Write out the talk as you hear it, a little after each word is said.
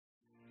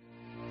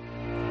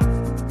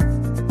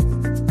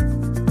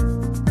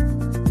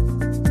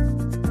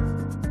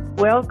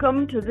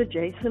Welcome to the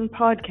Jason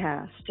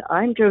Podcast.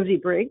 I'm Josie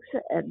Briggs,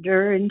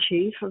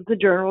 Editor-in-Chief of the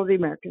Journal of the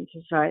American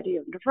Society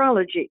of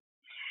Nephrology.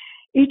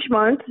 Each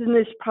month in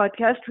this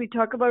podcast, we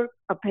talk about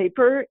a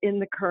paper in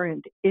the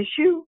current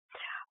issue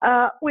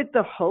with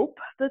the hope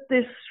that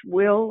this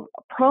will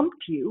prompt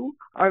you,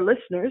 our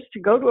listeners, to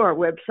go to our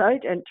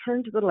website and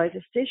turn to the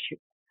latest issue.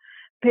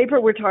 The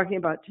paper we're talking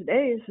about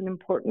today is an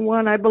important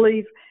one, I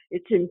believe.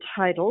 It's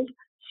entitled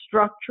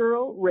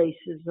Structural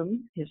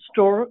Racism,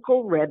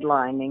 Historical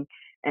Redlining,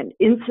 and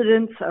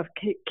Incidence of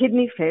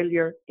Kidney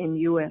Failure in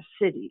U.S.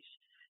 Cities,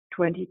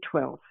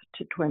 2012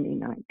 to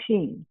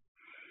 2019.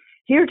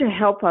 Here to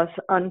help us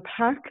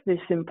unpack this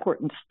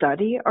important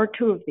study are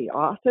two of the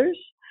authors.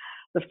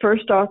 The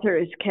first author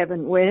is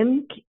Kevin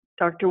Nguyen.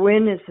 Dr.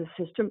 Nguyen is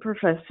Assistant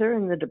Professor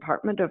in the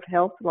Department of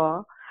Health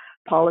Law,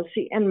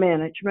 Policy and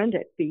Management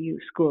at BU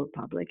School of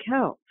Public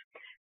Health.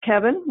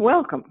 Kevin,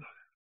 welcome.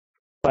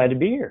 Glad to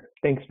be here.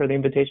 Thanks for the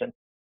invitation.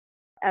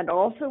 And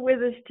also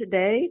with us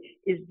today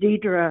is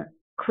Deidre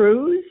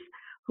Cruz,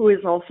 who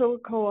is also a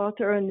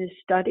co-author in this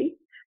study.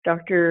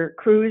 Dr.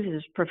 Cruz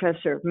is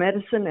Professor of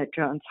Medicine at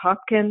Johns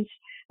Hopkins,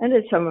 and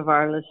as some of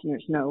our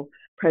listeners know,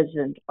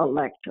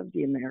 President-elect of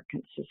the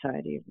American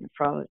Society of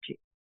Nephrology.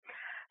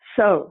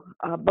 So,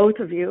 both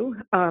of you,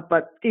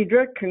 but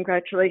Deidre,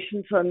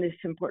 congratulations on this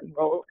important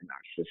role in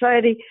our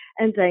society,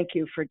 and thank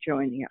you for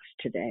joining us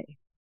today.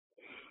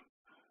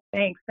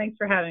 Thanks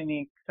for having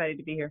me. Excited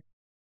to be here.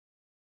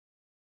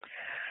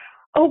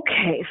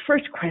 Okay,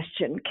 first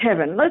question,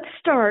 Kevin. Let's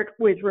start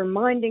with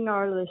reminding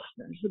our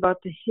listeners about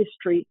the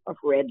history of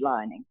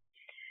redlining.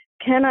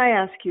 Can I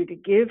ask you to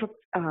give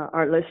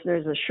our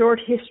listeners a short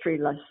history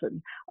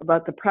lesson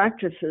about the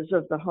practices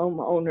of the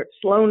homeowner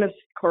Sloanist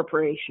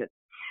Corporation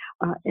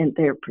and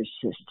their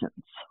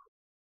persistence?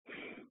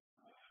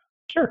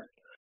 Sure.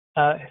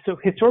 So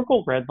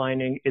historical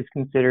redlining is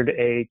considered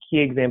a key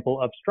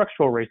example of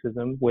structural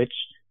racism, which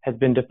has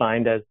been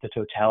defined as the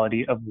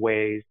totality of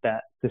ways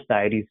that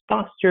societies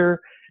foster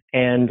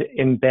and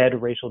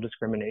embed racial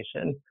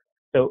discrimination.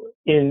 So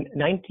in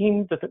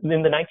the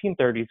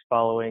 1930s,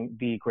 following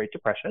the Great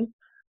Depression,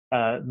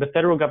 the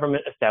federal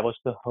government established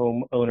the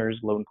Homeowners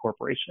Loan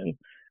Corporation,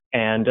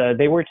 and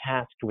they were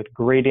tasked with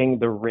grading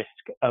the risk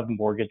of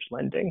mortgage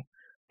lending.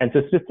 And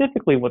so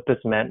specifically what this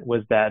meant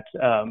was that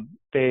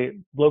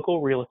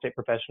local real estate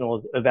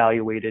professionals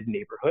evaluated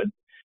neighborhoods,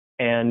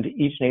 and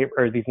these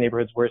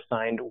neighborhoods were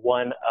assigned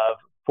one of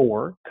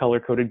four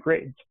color-coded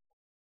grades.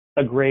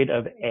 A grade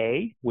of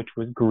A, which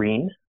was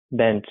green,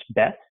 meant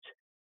best.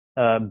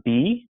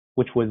 B,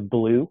 which was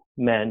blue,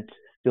 meant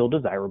still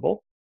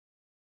desirable.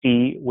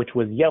 C, which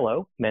was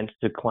yellow, meant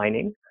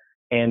declining.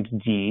 And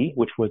D,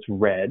 which was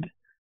red,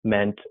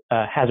 meant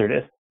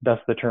hazardous, thus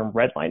the term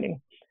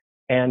redlining.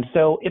 And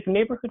so if a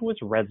neighborhood was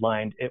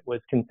redlined, it was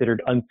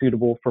considered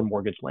unsuitable for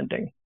mortgage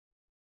lending.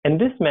 And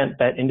this meant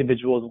that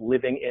individuals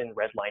living in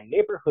redlined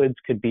neighborhoods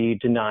could be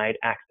denied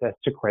access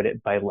to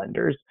credit by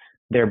lenders,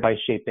 thereby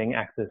shaping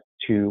access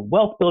to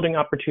wealth building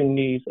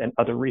opportunities and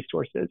other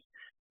resources.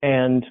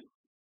 And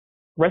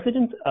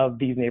residents of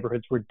these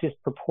neighborhoods were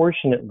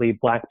disproportionately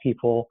Black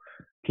people,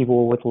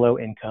 people with low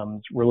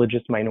incomes,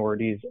 religious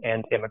minorities,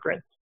 and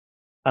immigrants.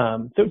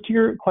 So to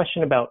your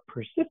question about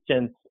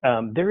persistence,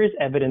 there is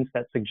evidence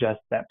that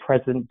suggests that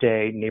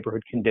present-day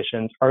neighborhood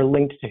conditions are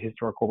linked to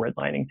historical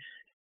redlining,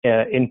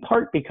 in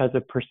part because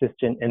of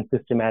persistent and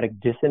systematic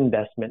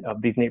disinvestment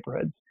of these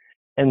neighborhoods.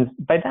 And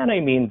by that I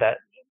mean that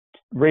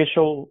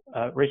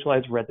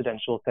racialized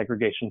residential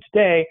segregation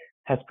today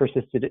has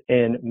persisted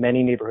in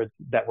many neighborhoods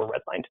that were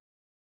redlined.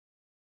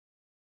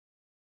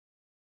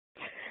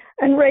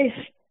 And race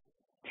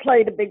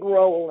played a big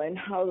role in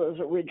how those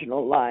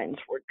original lines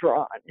were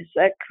drawn. Is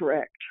that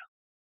correct?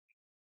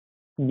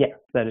 Yes,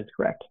 that is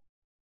correct.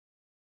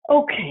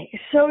 Okay,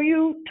 so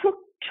you took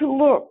to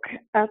look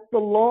at the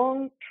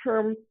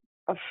long-term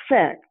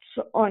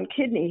effects on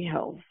kidney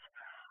health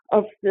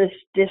of this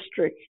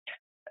district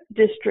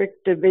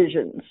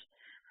divisions.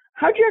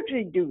 How'd you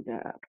actually do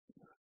that?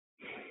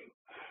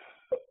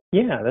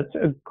 Yeah, that's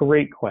a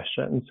great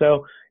question.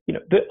 So,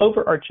 the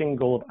overarching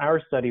goal of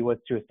our study was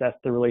to assess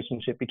the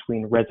relationship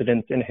between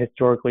residents in a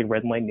historically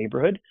redlined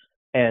neighborhood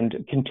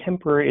and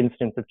contemporary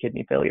incidence of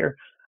kidney failure.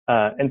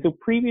 And so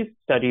previous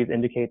studies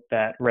indicate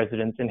that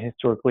residents in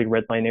historically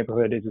redlined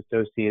neighborhood is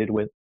associated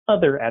with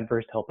other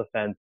adverse health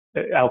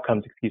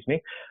outcomes,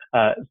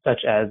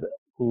 such as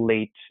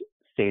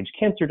late-stage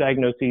cancer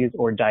diagnoses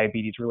or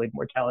diabetes-related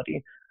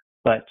mortality.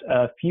 But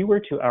fewer,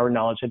 to our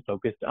knowledge, had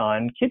focused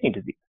on kidney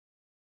disease.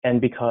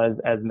 And because,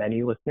 as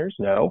many listeners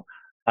know,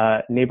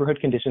 neighborhood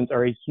conditions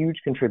are a huge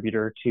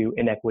contributor to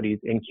inequities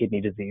in kidney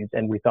disease,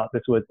 and we thought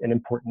this was an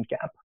important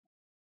gap.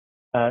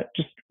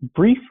 Just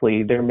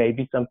briefly, there may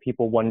be some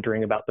people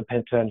wondering about the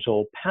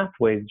potential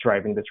pathways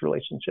driving this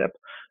relationship.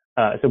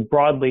 So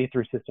broadly,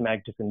 through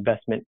systematic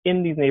disinvestment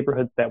in these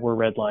neighborhoods that were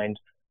redlined,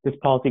 this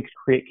policy could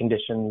create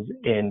conditions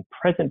in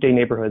present-day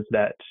neighborhoods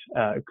that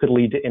could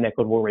lead to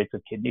inequitable rates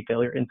of kidney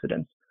failure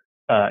incidence,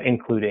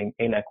 including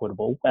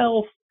inequitable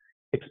wealth,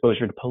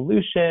 exposure to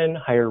pollution,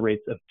 higher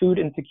rates of food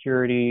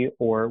insecurity,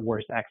 or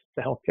worse access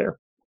to healthcare.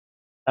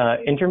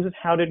 In terms of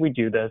how did we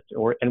do this,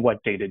 and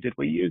what data did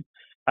we use?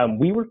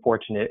 We were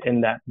fortunate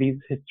in that these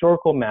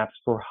historical maps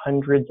for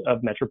hundreds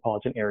of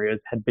metropolitan areas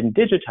had been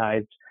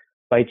digitized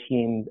by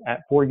teams at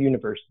 4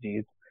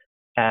 universities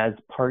as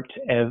part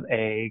of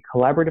a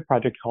collaborative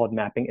project called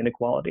Mapping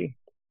Inequality.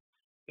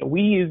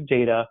 We used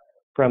data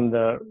from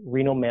the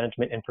Renal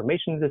Management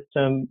Information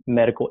System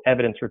Medical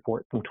Evidence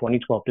Report from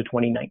 2012 to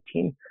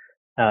 2019.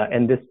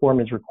 And this form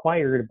is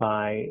required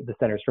by the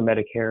Centers for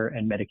Medicare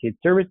and Medicaid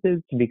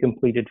Services to be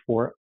completed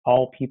for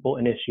all people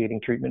initiating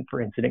treatment for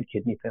incident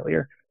kidney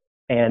failure.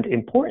 And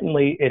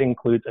importantly, it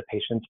includes a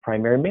patient's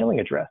primary mailing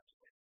address.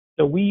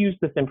 So we use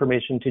this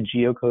information to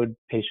geocode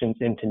patients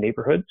into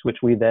neighborhoods, which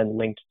we then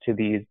linked to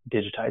these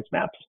digitized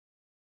maps.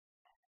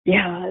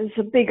 Yeah, it's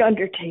a big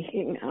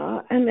undertaking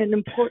and an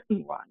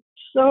important one.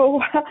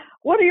 So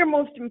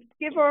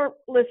give our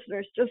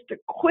listeners just a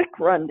quick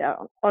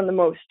rundown on the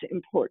most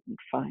important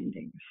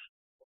findings.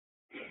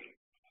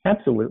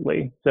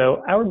 Absolutely.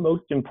 So our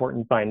most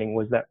important finding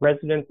was that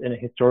residents in a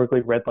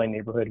historically redlined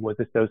neighborhood was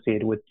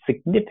associated with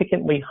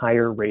significantly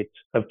higher rates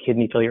of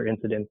kidney failure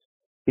incidents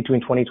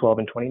between 2012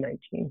 and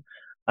 2019.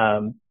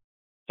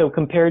 So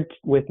compared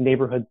with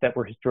neighborhoods that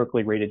were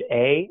historically rated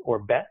A or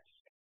best,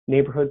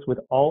 neighborhoods with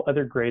all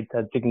other grades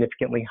had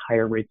significantly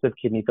higher rates of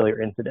kidney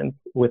failure incidents,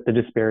 with the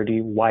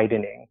disparity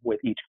widening with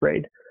each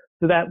grade.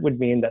 So that would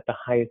mean that the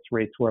highest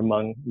rates were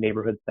among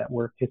neighborhoods that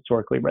were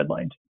historically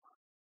redlined.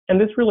 And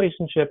this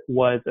relationship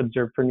was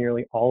observed for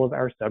nearly all of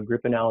our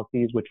subgroup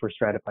analyses, which were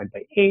stratified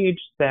by age,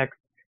 sex,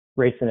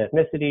 race and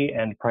ethnicity,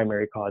 and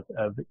primary cause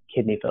of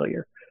kidney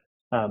failure.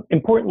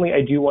 Importantly,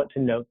 I do want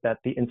to note that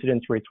the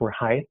incidence rates were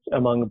highest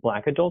among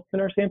Black adults in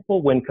our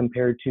sample when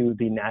compared to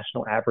the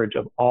national average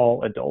of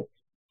all adults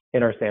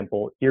in our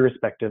sample,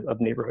 irrespective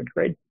of neighborhood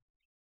grade.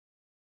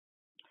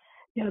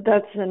 Yeah,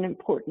 that's an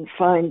important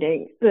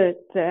finding, that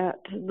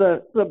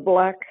the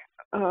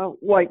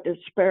Black-white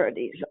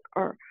disparities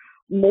are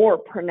more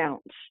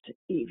pronounced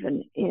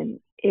even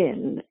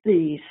in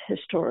these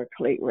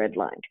historically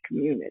redlined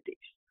communities.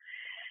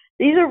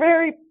 These are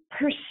very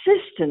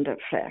persistent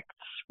effects.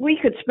 We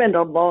could spend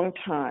a long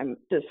time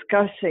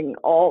discussing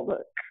all the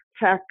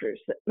factors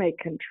that may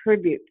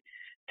contribute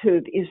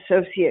to the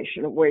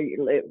association of where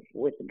you live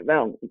with the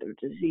development of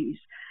disease.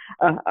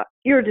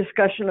 Your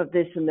discussion of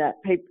this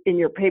in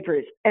your paper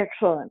is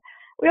excellent.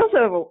 We also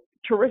have a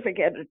terrific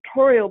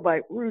editorial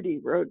by Rudy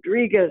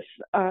Rodriguez,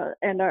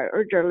 and I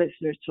urge our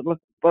listeners to look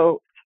at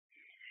both.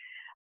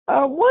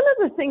 One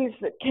of the things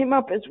that came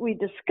up as we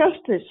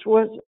discussed this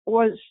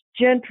was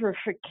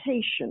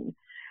gentrification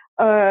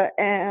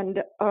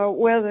and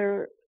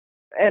whether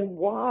and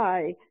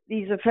why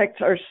these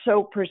effects are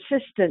so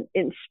persistent,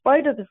 in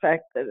spite of the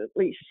fact that at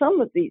least some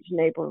of these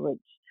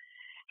neighborhoods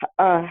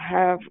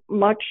have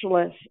much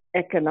less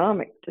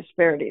economic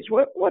disparities.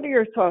 What are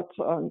your thoughts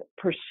on the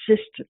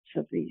persistence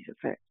of these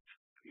effects?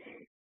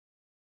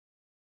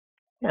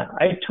 Yeah,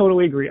 I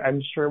totally agree.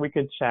 I'm sure we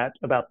could chat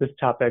about this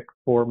topic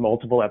for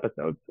multiple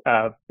episodes.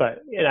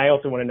 And I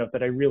also want to note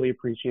that I really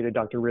appreciated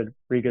Dr.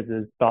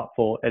 Rodriguez's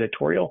thoughtful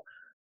editorial.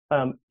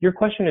 Your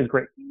question is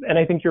great. And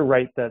I think you're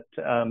right that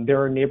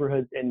there are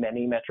neighborhoods in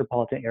many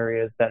metropolitan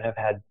areas that have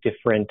had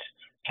different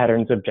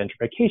patterns of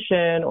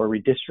gentrification or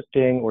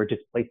redistricting or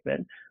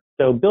displacement.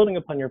 So building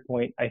upon your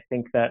point, I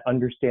think that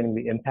understanding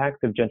the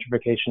impacts of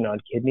gentrification on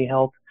kidney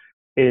health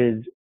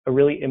is a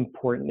really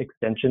important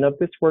extension of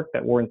this work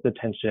that warrants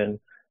attention,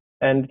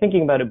 and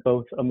thinking about it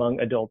both among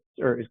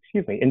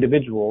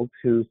individuals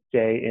who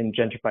stay in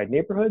gentrified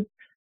neighborhoods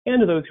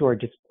and those who are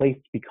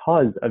displaced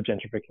because of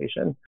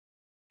gentrification.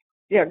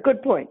 Yeah,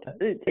 good point.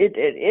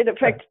 It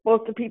affects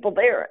both the people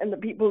there and the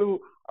people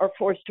who are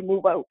forced to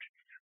move out.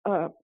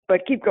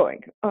 But keep going.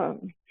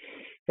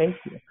 Thank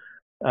you.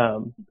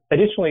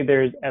 Additionally,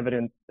 there's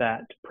evidence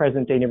that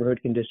present-day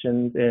neighborhood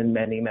conditions in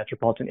many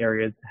metropolitan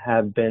areas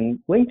have been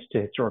linked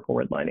to historical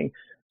redlining.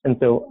 And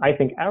so I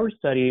think our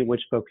study,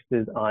 which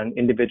focuses on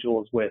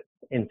individuals with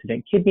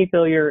incident kidney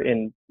failure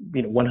in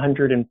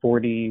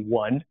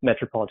 141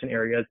 metropolitan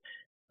areas,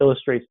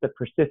 illustrates the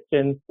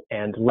persistence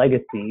and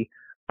legacy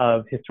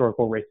of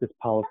historical racist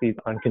policies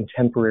on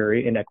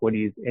contemporary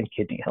inequities in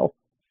kidney health.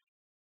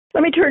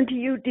 Let me turn to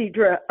you,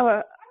 Deidre.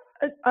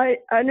 I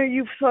know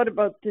you've thought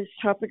about this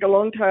topic for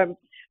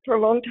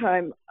a long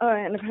time,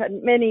 and have had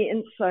many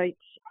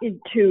insights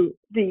into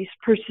these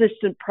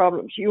persistent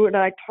problems. You and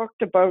I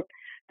talked about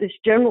this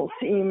general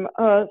theme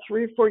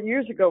 3 or 4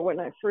 years ago when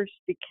I first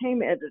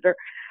became editor.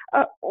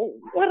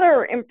 What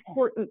are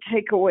important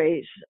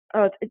takeaways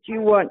that you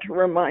want to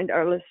remind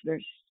our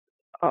listeners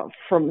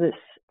from this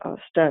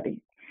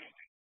study?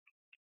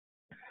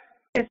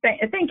 Yes,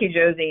 thank you,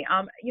 Josie.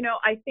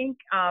 I think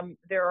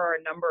there are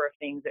a number of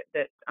things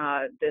that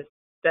this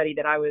study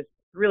that I was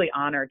really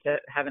honored to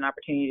have an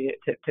opportunity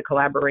to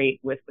collaborate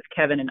with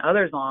Kevin and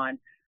others on.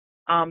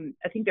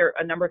 I think there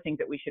are a number of things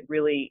that we should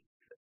really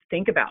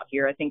think about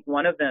here. I think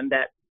one of them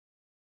that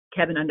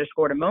Kevin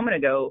underscored a moment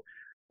ago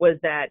was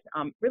that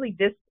really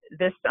this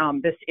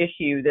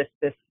issue,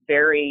 this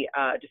very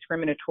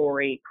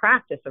discriminatory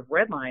practice of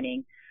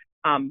redlining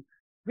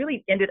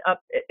really ended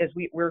up, as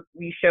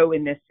we show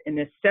in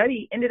this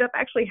study, ended up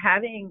actually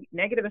having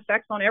negative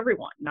effects on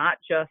everyone, not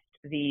just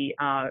the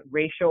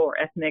racial or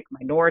ethnic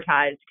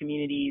minoritized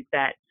communities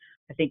that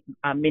I think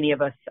many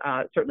of us,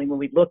 certainly when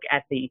we look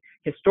at the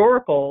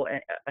historical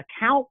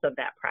accounts of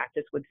that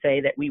practice, would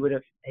say that we would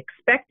have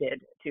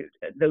expected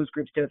those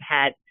groups to have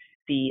had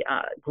the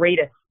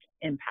greatest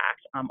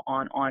impact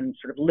on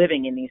sort of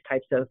living in these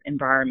types of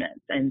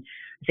environments. And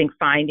I think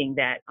finding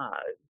that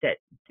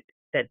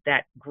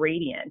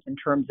gradient in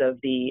terms of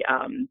the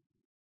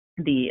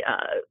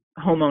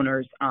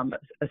homeowners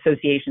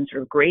association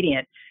sort of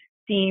gradient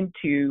seemed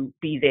to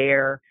be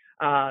there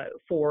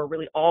for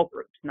really all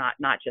groups, not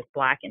just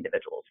Black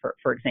individuals,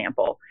 for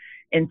example.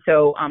 And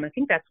so I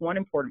think that's one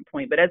important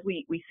point. But as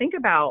we think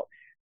about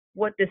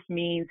what this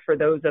means for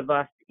those of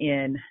us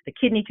in the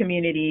kidney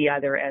community,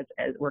 either as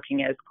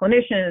working as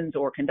clinicians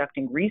or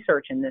conducting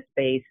research in this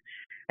space,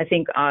 I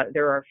think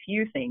there are a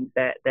few things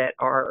that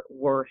are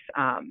worth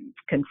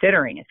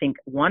considering. I think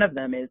one of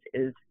them is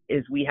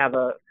we have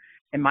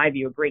in my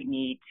view, a great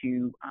need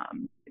to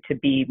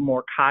be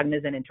more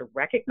cognizant and to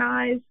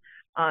recognize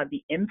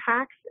the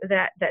impacts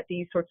that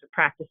these sorts of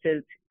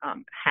practices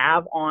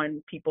have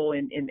on people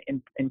in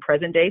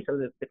present day. So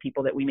the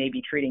people that we may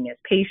be treating as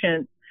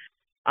patients,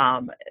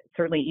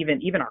 certainly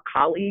even our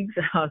colleagues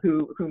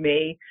who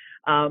may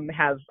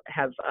have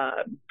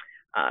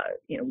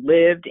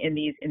lived in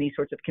these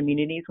sorts of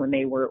communities when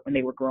they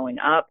were growing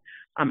up.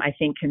 I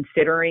think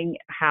considering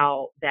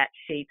how that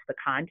shapes the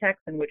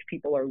context in which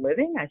people are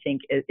living, I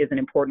think is an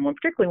important one,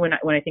 particularly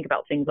when I think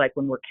about things like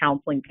when we're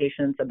counseling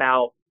patients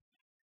about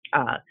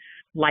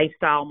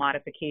lifestyle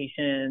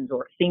modifications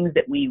or things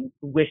that we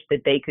wish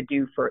that they could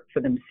do for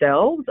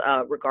themselves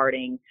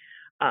regarding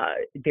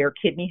their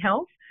kidney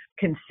health,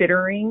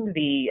 considering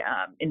the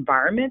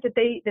environment that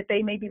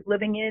they may be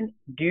living in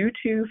due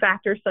to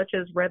factors such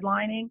as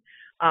redlining,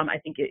 I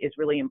think it is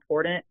really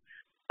important.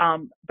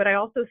 But I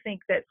also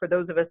think that for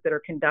those of us that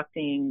are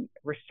conducting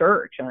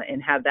research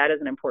and have that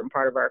as an important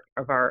part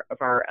of our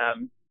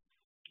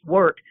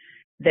work,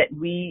 that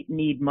we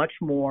need much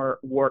more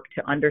work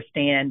to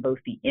understand both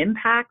the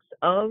impacts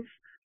of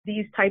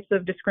these types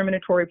of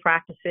discriminatory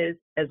practices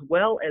as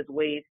well as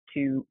ways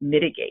to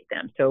mitigate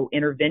them. So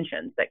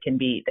interventions that can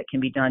be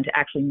done to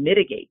actually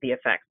mitigate the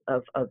effects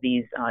of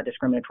these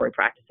discriminatory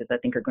practices, I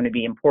think, are going to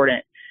be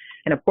important.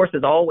 And of course,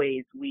 as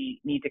always,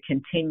 we need to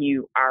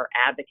continue our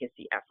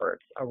advocacy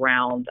efforts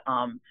around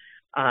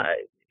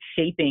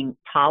shaping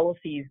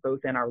policies both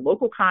in our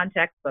local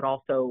context, but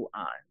also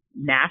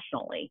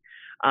nationally,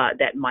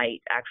 that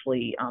might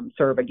actually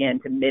serve, again,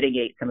 to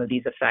mitigate some of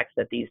these effects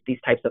that these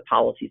types of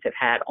policies have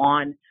had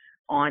on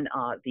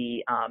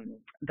the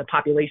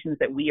populations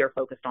that we are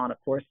focused on, of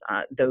course,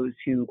 those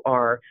who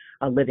are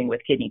living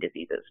with kidney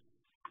diseases.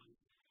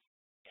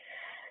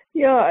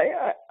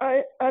 Yeah,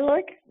 I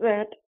like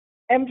that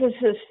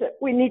emphasis that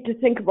we need to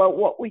think about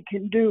what we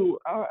can do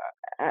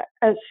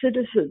as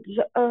citizens.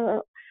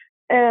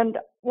 And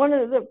one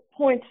of the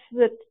points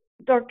that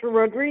Dr.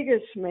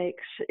 Rodriguez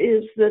makes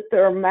is that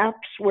there are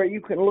maps where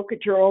you can look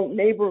at your own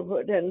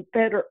neighborhood and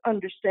better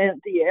understand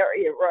the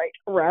area right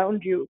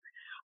around you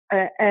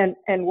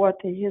and what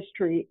the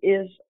history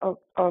is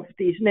of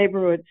these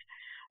neighborhoods.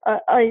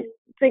 I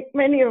think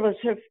many of us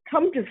have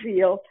come to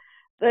feel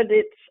that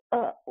it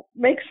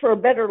makes for a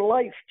better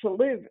life to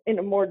live in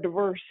a more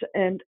diverse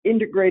and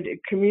integrated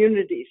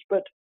communities.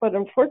 But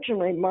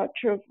unfortunately, much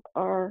of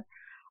our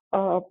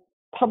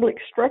public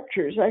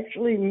structures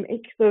actually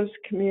make those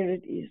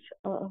communities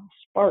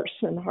sparse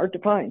and hard to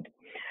find.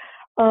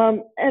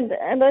 And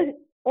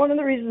one of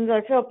the reasons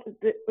I felt that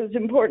it was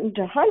important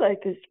to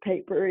highlight this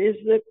paper is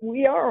that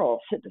we are all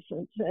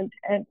citizens,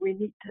 and we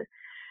need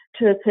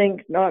to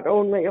think not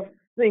only of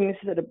things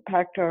that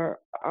impact our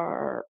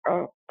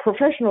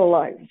professional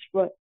lives,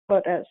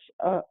 but as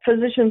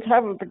physicians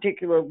have a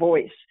particular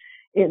voice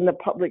in the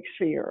public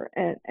sphere,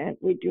 and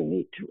we do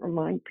need to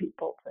remind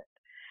people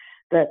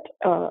that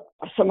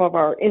some of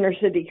our inner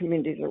city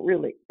communities are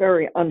really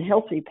very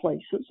unhealthy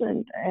places,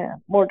 and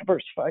more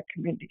diversified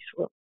communities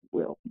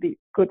will be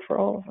good for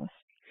all of us.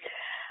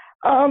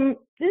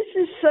 This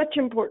is such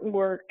important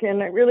work,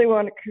 and I really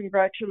want to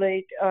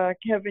congratulate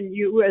Kevin,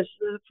 you as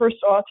the first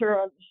author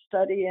on the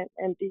study,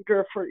 and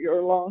Deidre for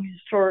your long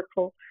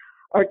historical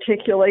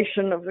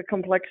articulation of the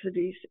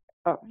complexities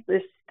of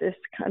this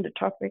kind of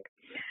topic.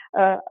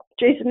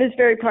 Jason is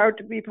very proud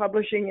to be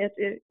publishing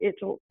it.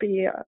 It'll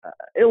be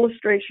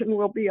illustration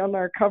will be on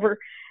our cover,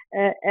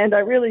 and I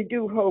really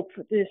do hope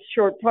this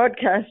short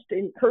podcast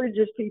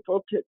encourages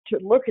people to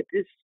look at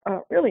this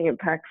really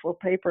impactful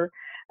paper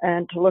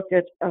and to look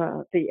at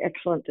the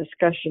excellent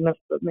discussion of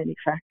the many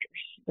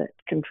factors that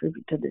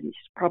contribute to these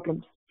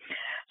problems.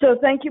 So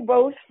thank you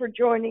both for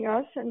joining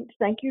us, and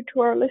thank you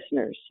to our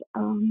listeners.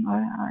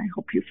 I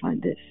hope you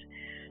find this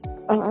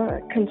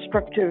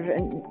constructive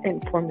and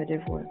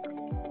informative work.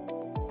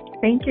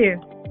 Thank you.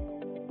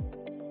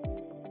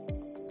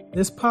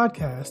 This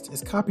podcast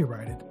is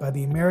copyrighted by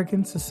the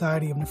American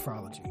Society of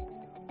Nephrology.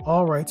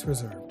 all rights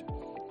reserved.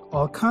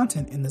 All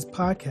content in this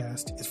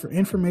podcast is for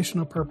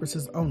informational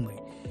purposes only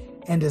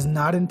and is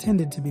not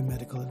intended to be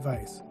medical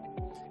advice.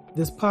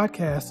 This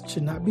podcast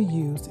should not be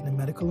used in a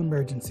medical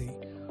emergency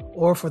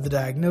or for the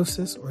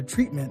diagnosis or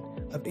treatment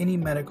of any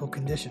medical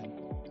condition.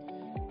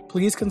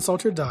 Please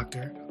consult your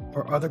doctor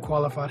or other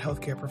qualified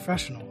healthcare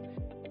professional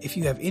if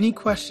you have any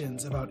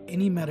questions about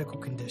any medical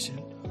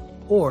condition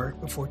or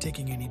before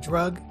taking any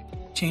drug,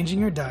 changing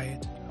your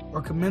diet,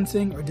 or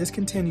commencing or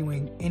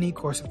discontinuing any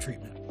course of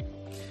treatment.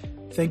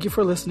 Thank you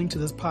for listening to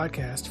this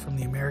podcast from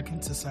the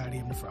American Society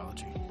of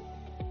Nephrology.